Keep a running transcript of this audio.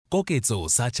Koketso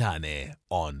Sachane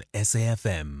on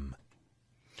SAFM.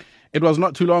 It was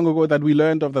not too long ago that we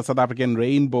learned of the South African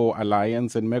Rainbow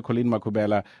Alliance, and Colleen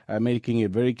Makhubele making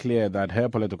it very clear that her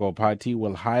political party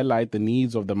will highlight the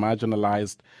needs of the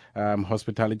marginalised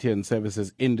hospitality and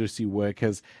services industry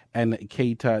workers and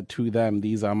cater to them.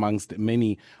 These are amongst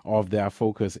many of their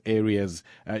focus areas.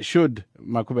 Should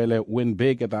Makhubele win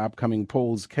big at the upcoming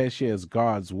polls, cashiers,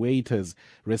 guards, waiters,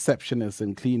 receptionists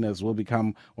and cleaners will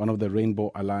become one of the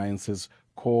Rainbow Alliance's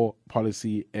core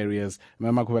policy areas.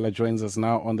 Makhubele joins us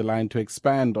now on the line to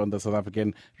expand on the South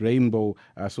African Rainbow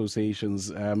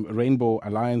Association's Rainbow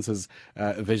Alliance's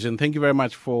vision. Thank you very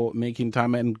much for making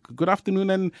time, and good afternoon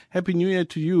and Happy New Year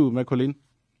to you, Colleen.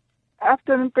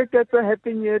 Afternoon, Cricket.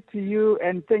 Happy New Year to you,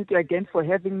 and thank you again for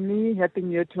having me. Happy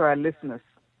New Year to our listeners.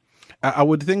 I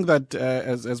would think that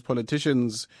as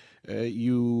politicians,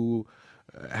 you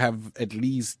have at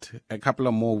least a couple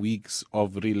of more weeks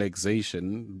of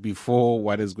relaxation before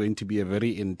what is going to be a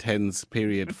very intense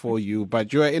period for you.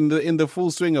 But you are in the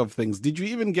full swing of things. Did you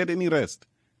even get any rest?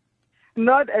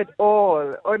 Not at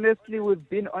all. Honestly, we've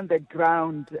been on the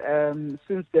ground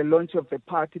since the launch of the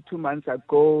party 2 months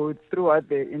ago. Throughout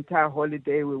the entire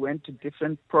holiday, we went to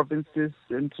different provinces,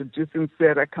 introducing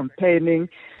Sarah, campaigning.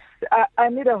 I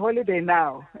need a holiday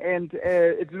now, and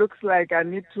it looks like I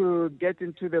need to get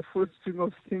into the full swing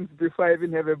of things before I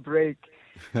even have a break.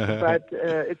 But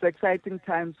it's exciting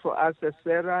times for us as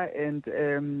Sarah, and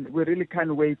we really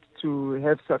can't wait to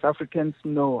have South Africans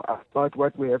know about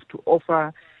what we have to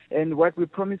offer and what we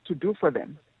promise to do for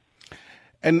them.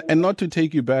 And not to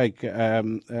take you back,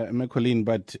 Colleen,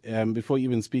 but before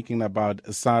even speaking about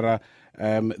Sarah,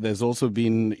 there's also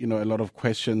been a lot of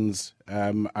questions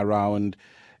around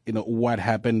what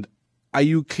happened. Are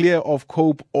you clear of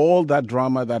Cope? All that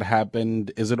drama that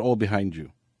happened, is it all behind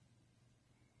you?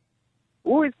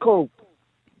 Who is Cope?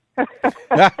 Let's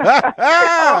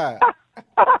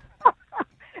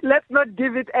not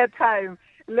give it airtime.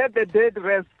 Let the dead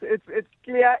rest. It's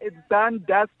clear. It's done,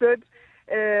 dusted.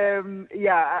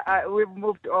 We've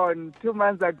moved on. 2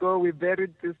 months ago, we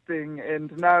buried this thing,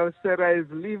 and now Sarah is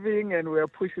leaving, and we're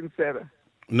pushing Sarah.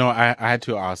 No, I had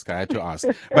to ask.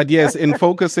 But yes, in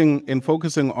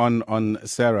focusing on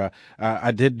Sarah,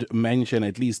 I did mention,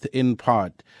 at least in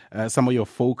part, some of your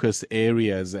focus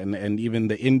areas and even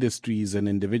the industries and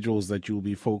individuals that you'll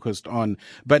be focused on.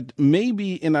 But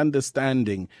maybe in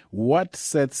understanding what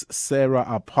sets Sarah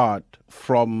apart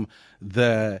from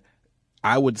the,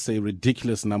 I would say,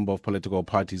 ridiculous number of political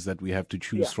parties that we have to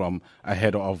choose from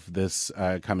ahead of this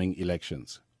coming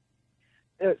elections.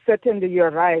 Certainly, you're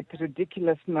right.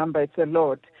 Ridiculous number. It's a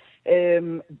lot.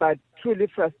 But truly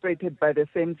frustrated by the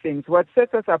same things. What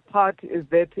sets us apart is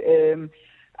that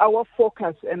our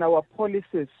focus and our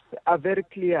policies are very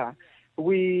clear.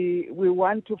 We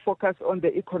want to focus on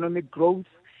the economic growth.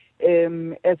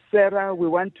 As Sarah, we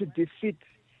want to defeat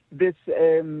this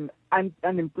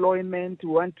unemployment.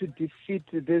 We want to defeat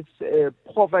this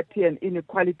poverty and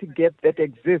inequality gap that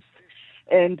exists.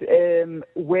 And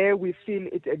where we feel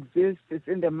it exists is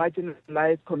in the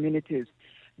marginalized communities.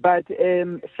 But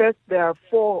first, there are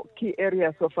 4 key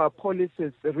areas of our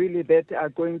policies really that are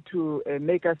going to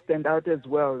make us stand out as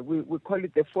well. We call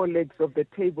it the 4 legs of the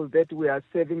table that we are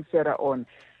serving Sarah on.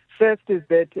 First is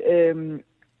that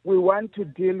we want to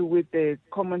deal with the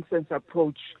common sense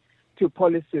approach to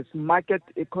policies. Market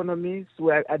economies,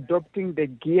 we are adopting the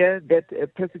gear that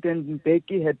President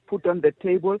Mbeki had put on the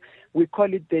table. We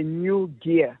call it the new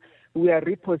gear. We are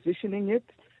repositioning it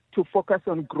to focus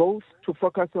on growth, to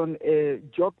focus on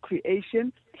job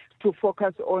creation, to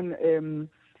focus on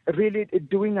really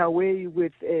doing away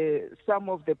with some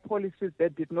of the policies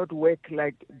that did not work,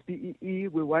 like BEE.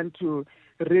 We want to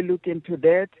relook into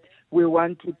that. We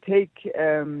want to take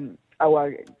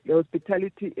our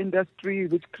hospitality industry,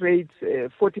 which creates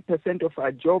 40% of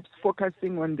our jobs,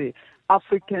 focusing on the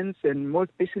Africans and more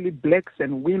especially blacks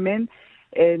and women.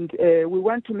 And we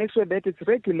want to make sure that it's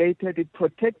regulated, it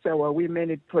protects our women,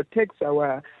 it protects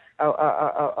our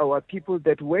people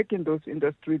that work in those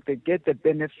industries. They get the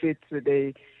benefits,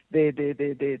 they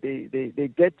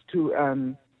get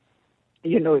to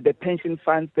the pension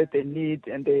funds that they need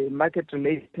and the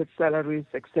market-related salaries,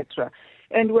 etc.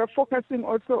 And we're focusing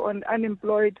also on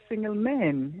unemployed single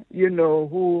men,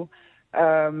 who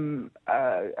are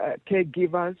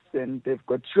caregivers, and they've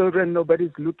got children.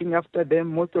 Nobody's looking after them.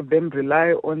 Most of them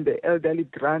rely on the elderly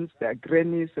grants, their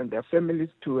grannies and their families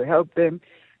to help them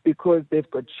because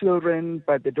they've got children,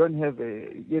 but they don't have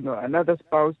another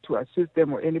spouse to assist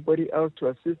them or anybody else to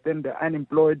assist them. They're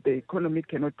unemployed. The economy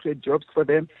cannot create jobs for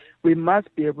them. We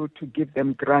must be able to give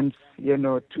them grants,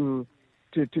 to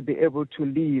be able to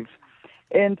live.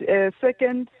 And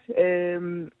second,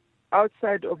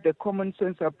 outside of the common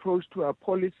sense approach to our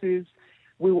policies,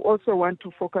 we also want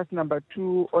to focus, number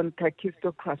 2, on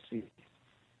kakistocracy.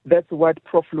 That's what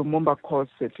Prof. Lumumba calls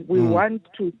it. We want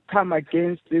to come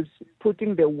against this,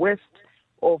 putting the West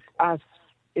of us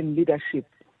in leadership.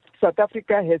 South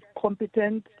Africa has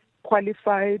competent,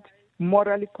 qualified,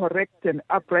 morally correct and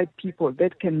upright people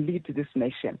that can lead this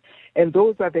nation. And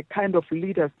those are the kind of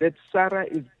leaders that Sarah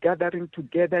is gathering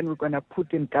together and we're going to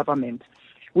put in government.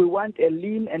 We want a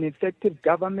lean and effective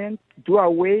government, do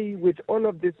away with all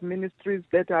of these ministries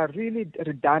that are really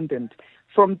redundant.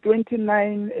 From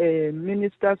 29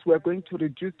 ministers, we're going to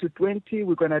reduce to 20.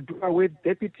 We're going to do away with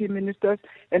deputy ministers,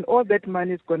 and all that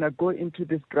money is going to go into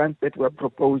these grants that we're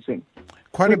proposing.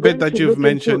 Quite a bit that you've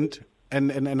mentioned.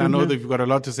 And I know that you've got a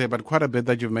lot to say, but quite a bit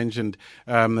that you've mentioned,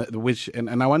 which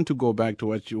I want to go back to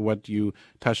what you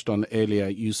touched on earlier.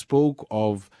 You spoke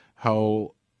of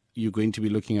how you're going to be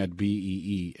looking at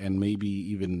BEE and maybe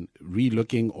even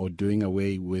re-looking or doing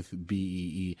away with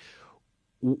BEE.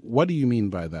 What do you mean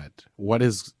by that? What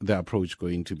is the approach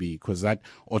going to be? Because that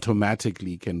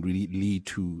automatically can really lead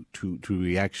to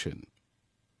reaction.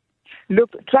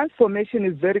 Look, transformation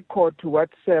is very core to what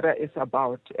Sarah is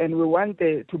about, and we want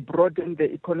to broaden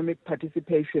the economic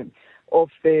participation of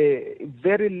the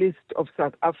very least of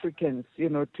South Africans,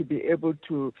 to be able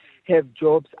to have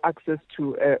jobs, access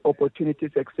to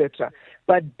opportunities, etc.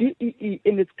 But BEE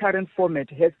in its current format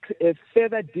has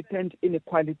further deepened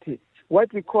inequality.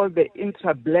 What we call the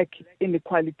intra-black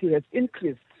inequality has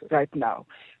increased right now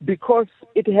because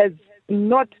it has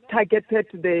not targeted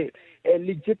the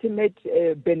legitimate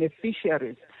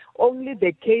beneficiaries. Only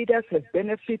the cadres have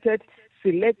benefited.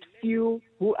 Select few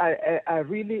who are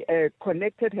really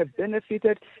connected have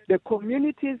benefited. The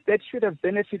communities that should have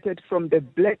benefited from the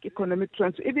black economic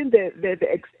transfer, even the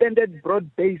extended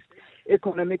broad-based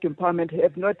economic empowerment,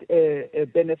 have not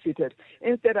benefited.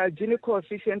 Instead, our Gini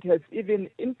coefficient has even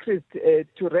increased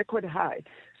to record high.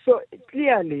 So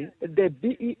clearly, the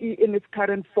BEE in its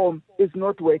current form is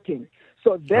not working.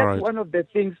 So that's one of the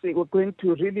things that we're going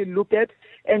to really look at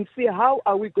and see how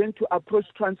are we going to approach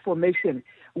transformation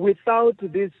without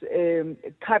this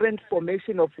current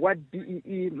formation of what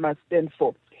BEE must stand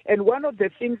for. And one of the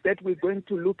things that we're going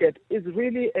to look at is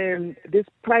really these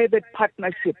private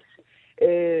partnerships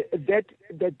that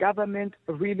the government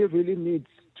really, really needs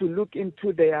to look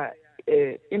into their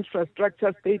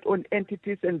infrastructure, state-owned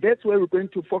entities, and that's where we're going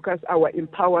to focus our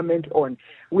empowerment on.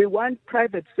 We want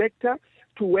private sector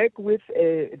to work with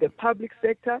the public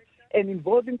sector and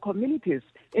involving communities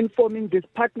in forming this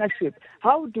partnership.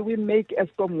 How do we make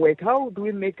Eskom work? How do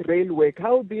we make rail work?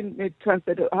 How do we make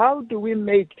transport? How do we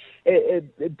make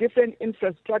different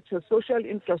infrastructure, social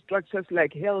infrastructures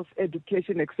like health,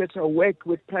 education, etc., work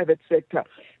with private sector?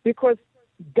 Because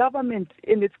government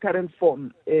in its current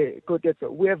form,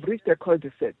 we have reached a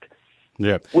cul-de-sac.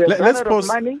 Yeah. We have run out of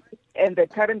money, and the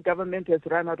current government has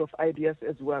run out of ideas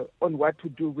as well on what to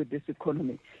do with this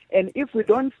economy. And if we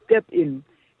don't step in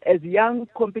as young,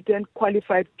 competent,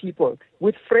 qualified people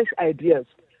with fresh ideas,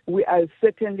 we are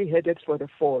certainly headed for the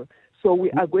fall. So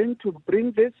we are going to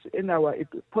bring this in our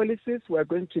policies. We are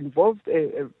going to involve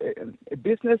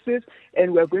businesses,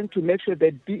 and we are going to make sure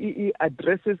that BEE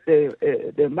addresses the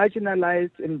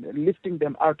marginalized and lifting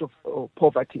them out of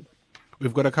poverty.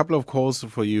 We've got a couple of calls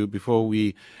for you before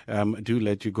we do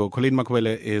let you go. Colleen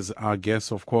Makhubele is our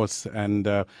guest, of course, and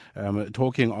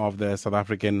talking of the South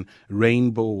African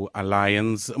Rainbow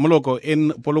Alliance. Moloko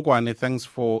in Polokwane, thanks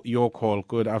for your call.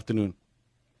 Good afternoon.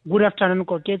 Good afternoon,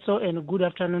 Koketso, and good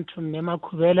afternoon to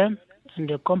Makhubele, and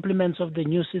the compliments of the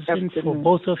new season for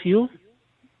both of you.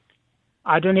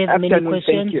 I don't have many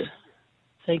questions.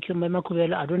 Thank you,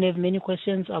 Makhubele. I don't have many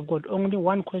questions. I've got only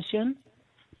one question.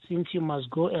 Since you must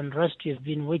go and rest, you've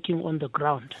been working on the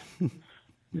ground.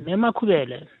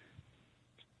 Makhubele,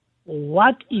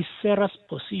 what is Sarah's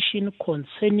position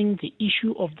concerning the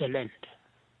issue of the land?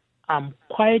 I'm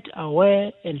quite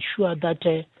aware and sure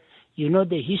that you know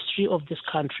the history of this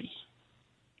country.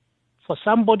 For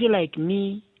somebody like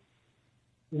me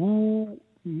who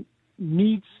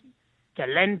needs the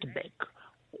land back,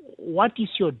 what is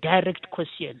your direct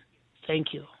question?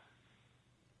 Thank you.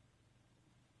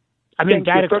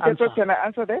 Direct answer. Can I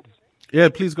answer that? Yeah,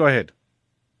 please go ahead.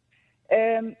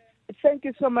 Thank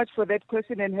you so much for that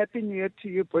question, and Happy New Year to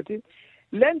you, Poti.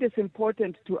 Land is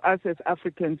important to us as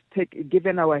Africans,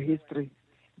 given our history.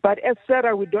 But as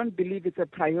Sarah, we don't believe it's a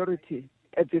priority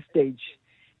at this stage.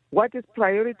 What is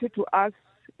priority to us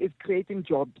is creating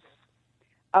jobs.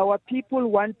 Our people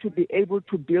want to be able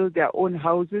to build their own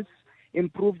houses,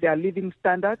 improve their living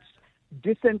standards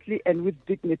decently and with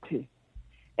dignity,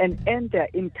 and earn their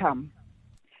income.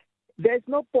 There's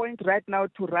no point right now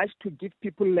to rush to give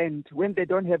people land when they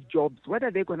don't have jobs. What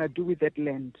are they going to do with that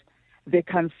land? They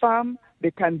can farm, they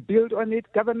can build on it.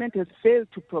 Government has failed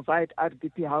to provide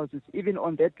RDP houses, even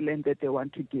on that land that they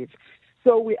want to give.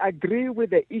 So we agree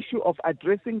with the issue of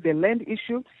addressing the land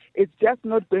issue. It's just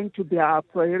not going to be our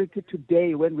priority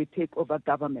today when we take over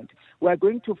government. We are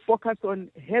going to focus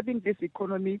on having this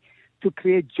economy to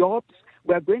create jobs.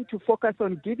 We are going to focus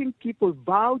on giving people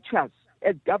vouchers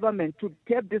at government to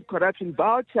curb this corruption,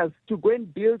 vouchers to go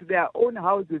and build their own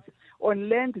houses on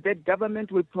land that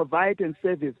government will provide and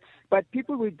service. But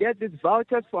people will get these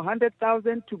vouchers for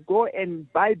 100,000 to go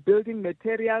and buy building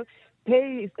material,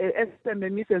 pay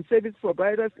SMMEs and service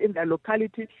providers in their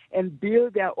locality and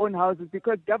build their own houses,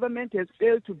 because government has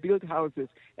failed to build houses.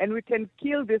 And we can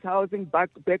kill this housing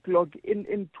backlog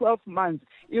in 12 months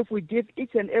if we give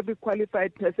each and every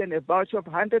qualified person a voucher of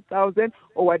 100,000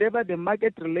 or whatever the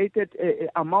market-related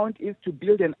amount is to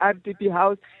build an RDP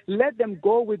house. Let them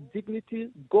go with dignity,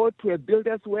 go to a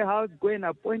builder's warehouse, go and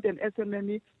appoint an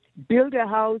SMME, build a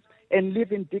house and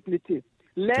live in dignity.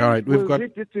 Land will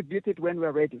redistribute it when we're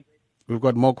ready. We've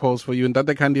got more calls for you.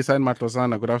 Ndate Kandisa in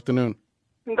Matlosana, good afternoon.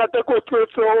 Ndate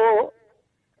Kotso,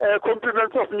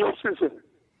 compliments of new season.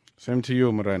 Same to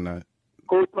you, Morena.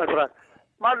 Good, my friend.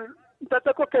 Man,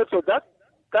 Ndate Kotso, that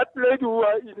lady who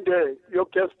are in there, your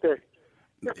guest there.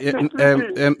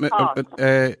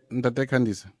 Ndate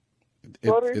Kandisa.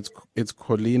 It's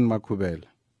Colleen Makhubele.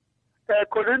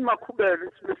 Colleen Makhubele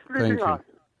is misleading us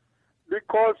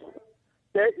because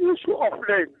the issue of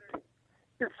land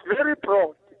is very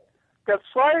broad. That's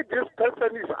why this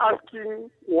person is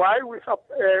asking why we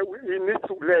need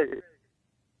to lay.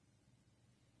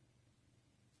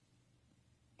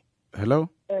 Hello?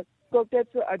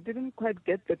 I didn't quite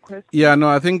get the question. Yeah, no,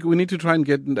 I think we need to try and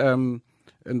get Ndate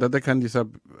Kandisa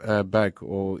back,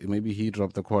 or maybe he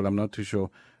dropped the call. I'm not too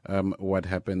sure what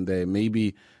happened there.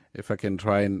 Maybe if I can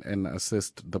try and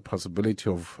assist the possibility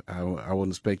of, I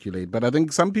won't speculate. But I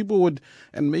think some people would,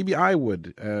 and maybe I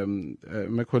would,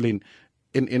 Colleen,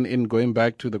 in going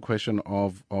back to the question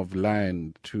of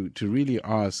land, to really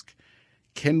ask,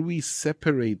 can we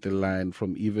separate the land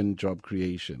from even job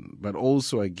creation? But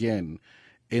also, again,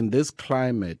 in this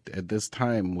climate, at this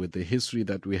time, with the history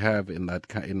that we have in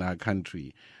our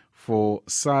country, for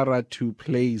SARA to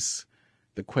place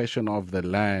the question of the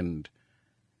land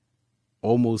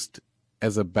almost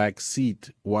as a back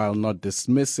seat while not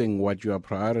dismissing what you are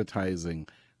prioritizing,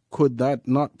 could that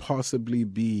not possibly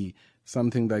be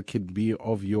something that could be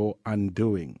of your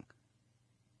undoing?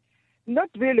 Not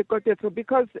really, Kotetso,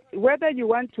 because whether you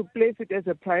want to place it as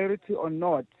a priority or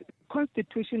not,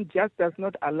 Constitution just does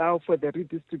not allow for the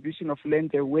redistribution of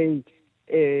land the way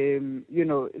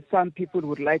some people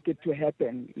would like it to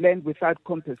happen. Land without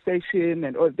compensation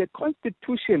and all. The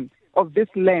Constitution of this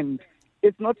land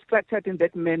is not structured in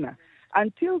that manner.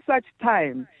 Until such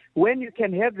time when you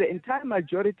can have the entire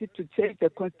majority to change the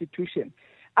Constitution,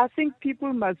 I think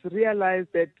people must realize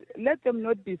that let them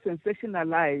not be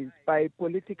sensationalized by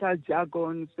political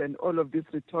jargons and all of this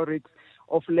rhetoric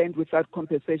of land without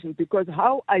compensation, because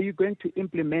how are you going to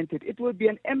implement it? It will be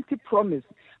an empty promise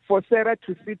for Sarah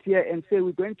to sit here and say,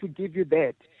 we're going to give you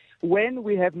that, when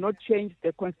we have not changed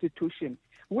the Constitution.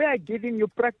 We are giving you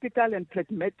practical and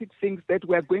pragmatic things that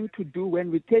we are going to do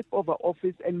when we take over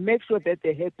office and make sure that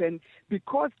they happen,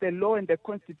 because the law and the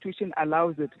Constitution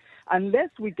allows it.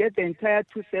 Unless we get the entire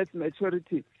 2/3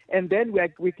 majority and then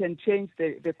we can change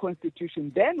the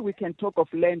Constitution, then we can talk of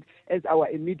land as our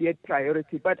immediate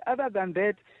priority. But other than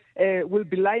that, we'll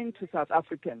be lying to South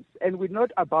Africans, and we're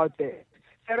not about that.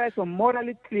 Sarah is a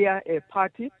morally clear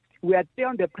party. We are there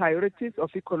on the priorities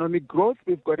of economic growth.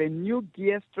 We've got a new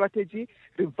gear strategy,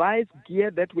 revised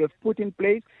gear that we have put in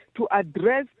place to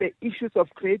address the issues of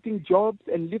creating jobs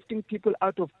and lifting people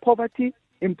out of poverty,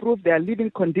 improve their living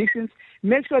conditions,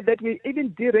 make sure that we even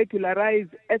deregularize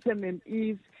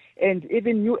SMMEs and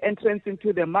even new entrants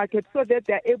into the market so that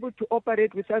they're able to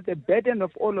operate without the burden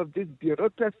of all of this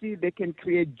bureaucracy. They can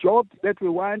create jobs that we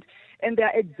want, and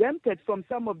they're exempted from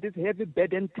some of these heavy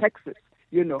burden taxes.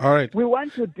 All right. We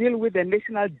want to deal with the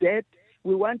national debt.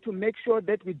 We want to make sure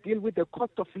that we deal with the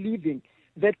cost of living,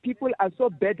 that people are so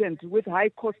burdened with high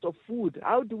cost of food.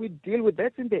 How do we deal with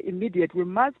that in the immediate? We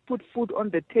must put food on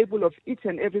the table of each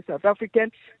and every South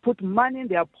African, put money in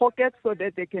their pockets so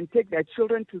that they can take their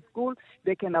children to school,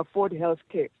 they can afford health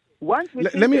care. Once we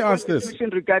let me ask this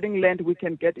regarding land, we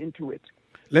can get into it.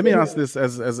 Let me ask this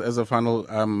as a final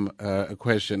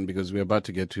question, because we're about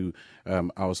to get to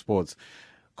our sports.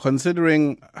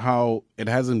 Considering how it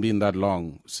hasn't been that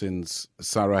long since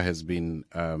SARA has been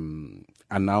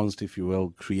announced, if you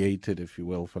will, created, if you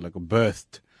will, for like a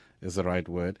birthed is the right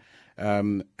word.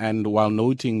 and while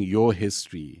noting your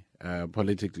history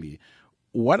politically,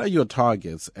 what are your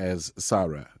targets as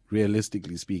SARA,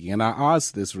 realistically speaking? And I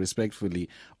ask this respectfully,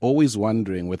 always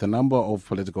wondering, with a number of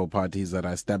political parties that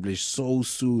are established so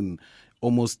soon,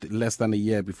 almost less than a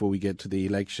year before we get to the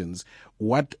elections,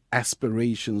 what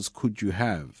aspirations could you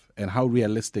have, and how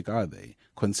realistic are they,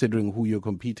 considering who you're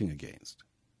competing against?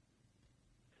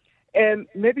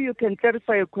 Maybe you can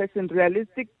clarify your question.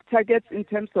 Realistic targets in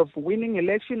terms of winning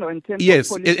election, or in terms yes,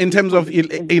 of in terms of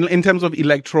in terms of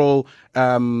electoral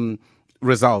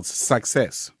results,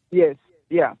 success. Yes,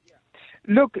 yeah.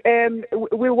 Look,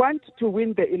 we want to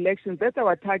win the elections. That's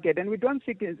our target, and we don't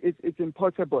think it's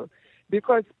impossible,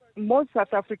 because most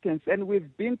South Africans, and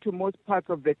we've been to most parts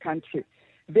of the country,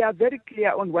 they are very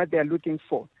clear on what they are looking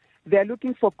for. They are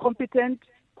looking for competent,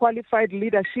 qualified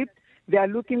leadership. They are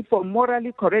looking for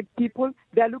morally correct people.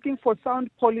 They are looking for sound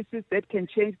policies that can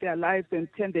change their lives and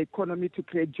turn the economy to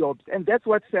create jobs. And that's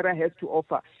what SARA has to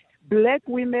offer. Black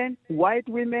women, white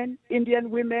women, Indian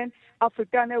women,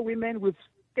 Afrikaner women, we've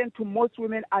spoken to most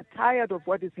women, are tired of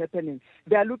what is happening.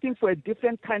 They are looking for a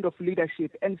different kind of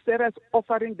leadership. And SARA's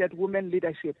offering that women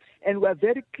leadership. And we're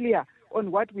very clear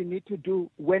on what we need to do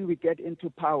when we get into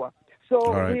power.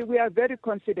 So right. we are very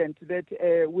confident that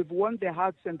we've won the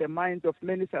hearts and the minds of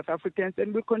many South Africans,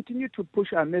 and we continue to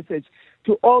push our message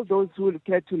to all those who will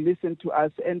care to listen to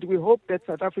us. And we hope that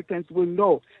South Africans will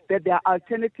know that there are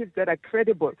alternatives that are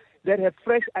credible, that have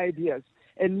fresh ideas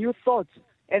and new thoughts.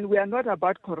 And we are not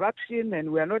about corruption,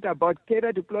 and we are not about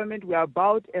career deployment. We are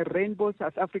about a rainbow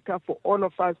South Africa for all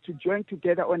of us to join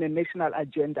together on a national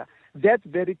agenda. That's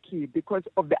very key because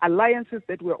of the alliances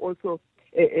that we're also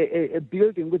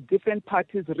building with different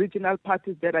parties, regional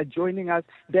parties that are joining us,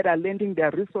 that are lending their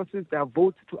resources, their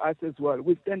votes to us as well.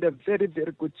 We stand a very,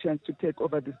 very good chance to take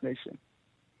over this nation.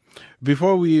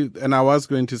 Before and I was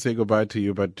going to say goodbye to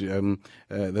you, but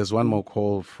there's one more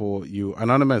call for you.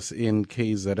 Anonymous in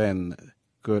KZN,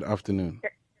 good afternoon.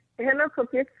 Hello,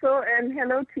 Koketso, and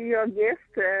hello to your guest,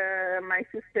 my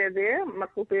sister there,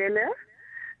 Makhubele.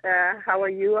 How are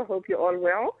you? I hope you're all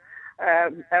well.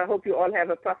 I hope you all have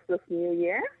a prosperous new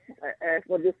year.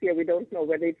 For this year, we don't know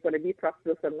whether it's going to be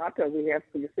prosperous or not, or we have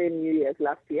the same new year as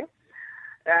last year.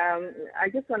 I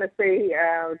just want to say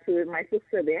to my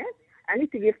sister there, I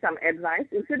need to give some advice.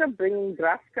 Instead of bringing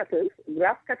grass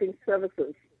cutting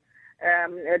services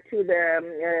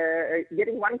to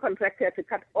getting one contractor to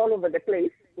cut all over the place,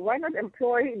 why not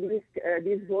employ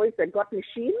these boys that got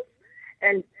machines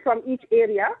and from each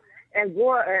area and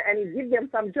go and give them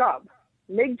some job.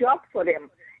 Make jobs for them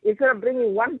instead of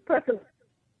bringing one person.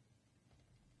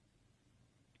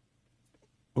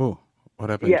 Oh, what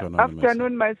happened to Anonymous?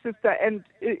 Afternoon, my sister. And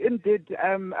indeed,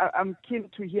 I'm keen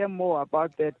to hear more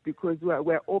about that because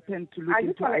we're open to look into ideas. I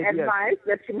just want to advise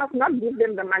that she must not give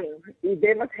them the money.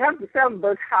 They must have the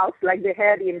self-built house like they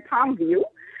had in Palmview,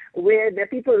 where the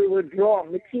people will draw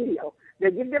material.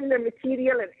 They give them the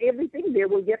material and everything. They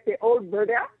will get the old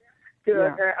builder to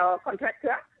a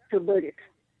contractor to build it.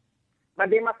 But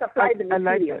they must apply the material.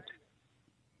 I like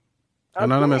that.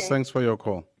 Anonymous, thanks for your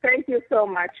call. Thank you so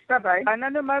much. Bye-bye.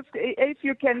 Anonymous, if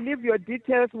you can leave your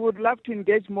details, we would love to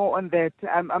engage more on that.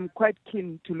 I'm quite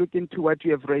keen to look into what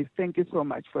you have raised. Thank you so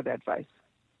much for the advice.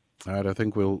 All right, I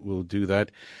think we'll do that.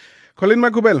 Colleen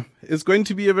Makhubele, it's going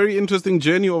to be a very interesting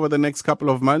journey over the next couple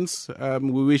of months.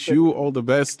 We wish you all the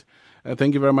best.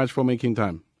 Thank you very much for making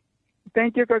time.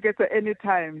 Thank you, Koketso.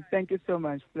 Anytime. Thank you so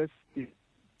much. Bless you.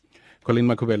 Colleen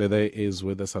Makhubele there is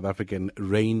with the South African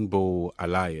Rainbow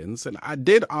Alliance. And I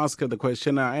did ask her the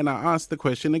question, and I asked the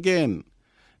question again.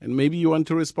 And maybe you want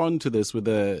to respond to this with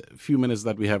the few minutes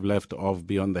that we have left of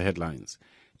Beyond the Headlines.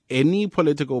 Any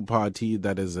political party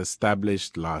that is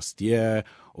established last year,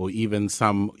 or even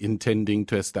some intending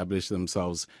to establish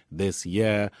themselves this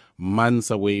year, months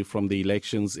away from the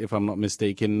elections, if I'm not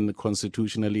mistaken,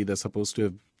 constitutionally they're supposed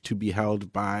to be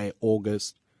held by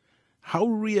August. How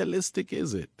realistic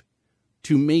is it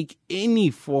to make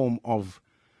any form of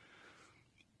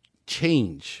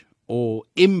change, or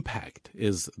impact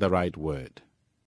is the right word,